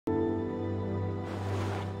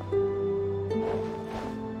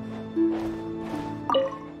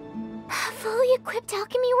well-equipped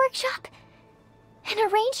alchemy workshop. And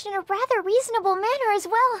arranged in a rather reasonable manner as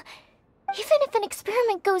well. Even if an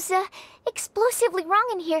experiment goes, explosively wrong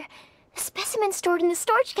in here, the specimen stored in the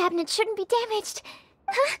storage cabinet shouldn't be damaged.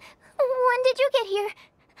 Huh? When did you get here?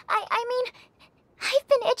 I mean, I've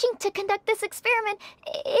been itching to conduct this experiment.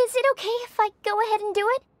 Is it okay if I go ahead and do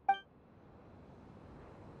it?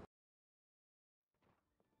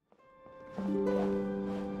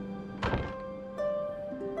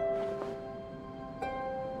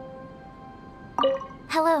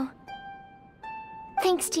 Hello.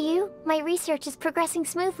 Thanks to you, my research is progressing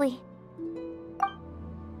smoothly.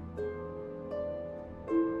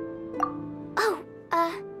 Oh,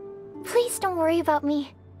 please don't worry about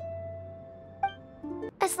me.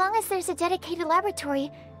 As long as there's a dedicated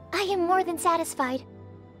laboratory, I am more than satisfied.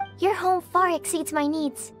 Your home far exceeds my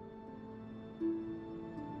needs.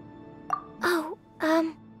 Oh,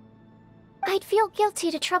 I'd feel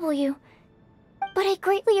guilty to trouble you, but I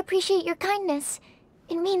greatly appreciate your kindness.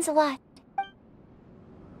 It means a lot.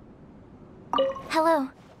 Hello.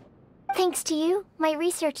 Thanks to you, my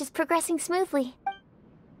research is progressing smoothly.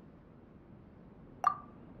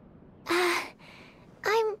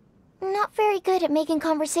 I'm not very good at making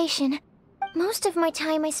conversation. Most of my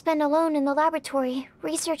time I spend alone in the laboratory,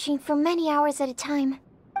 researching for many hours at a time.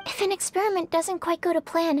 If an experiment doesn't quite go to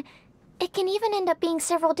plan, it can even end up being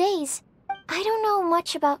several days. I don't know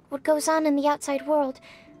much about what goes on in the outside world,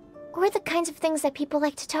 or the kinds of things that people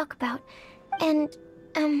like to talk about. And,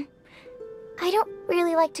 I don't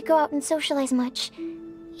really like to go out and socialize much,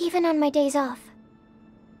 even on my days off.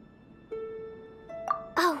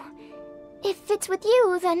 Oh, if it's with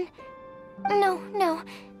you, then... No.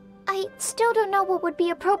 I still don't know what would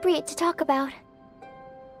be appropriate to talk about.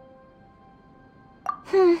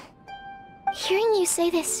 Hearing you say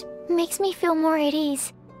this makes me feel more at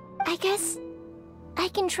ease. I guess I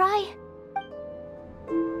can try.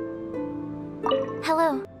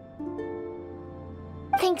 Hello.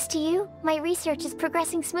 Thanks to you, my research is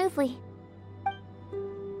progressing smoothly.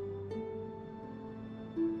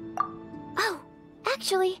 Oh,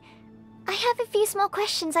 actually, I have a few small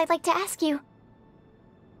questions I'd like to ask you.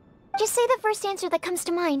 Just say the first answer that comes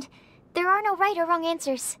to mind. There are no right or wrong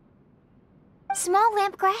answers. Small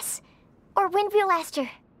lampgrass or windwheel aster?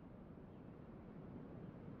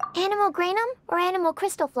 Animal granum or animal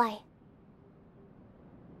crystalfly?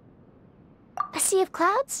 A sea of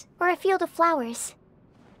clouds or a field of flowers?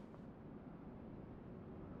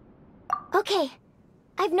 Okay,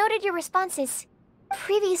 I've noted your responses.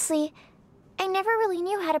 Previously, I never really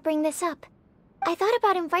knew how to bring this up. I thought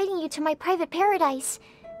about inviting you to my private paradise,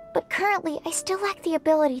 but currently I still lack the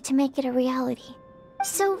ability to make it a reality.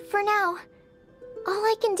 So for now, all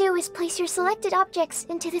I can do is place your selected objects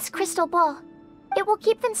into this crystal ball. It will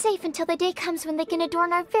keep them safe until the day comes when they can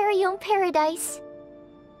adorn our very own paradise.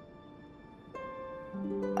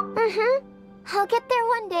 I'll get there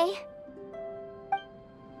one day.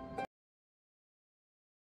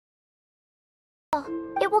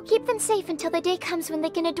 It will keep them safe until the day comes when they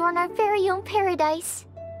can adorn our very own paradise.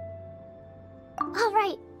 All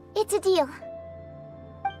right, it's a deal.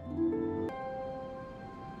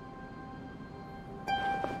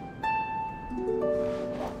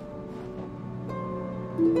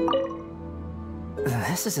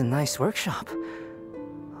 This is a nice workshop.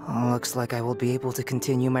 Looks like I will be able to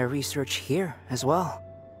continue my research here as well.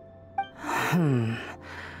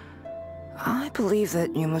 I believe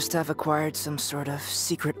that you must have acquired some sort of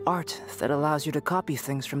secret art that allows you to copy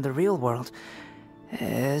things from the real world.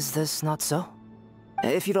 Is this not so?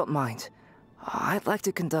 If you don't mind, I'd like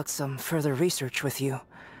to conduct some further research with you.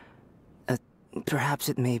 Perhaps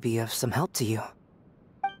it may be of some help to you.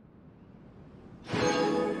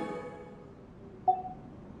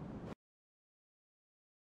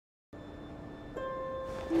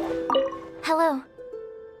 Hello.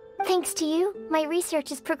 Thanks to you, my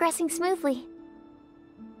research is progressing smoothly.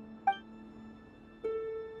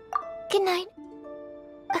 Good night.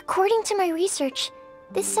 According to my research,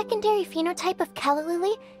 this secondary phenotype of calla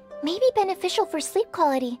lily may be beneficial for sleep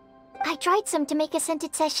quality. I dried some to make a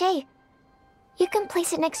scented sachet. You can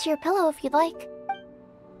place it next to your pillow if you'd like.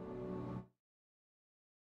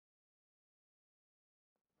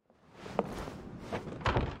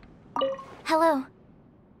 Hello.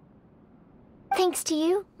 Thanks to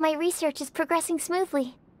you, my research is progressing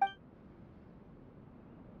smoothly.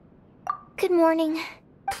 Good morning.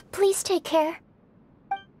 Please take care.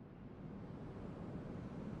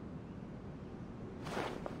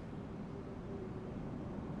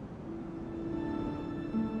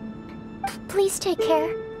 Please take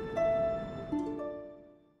care.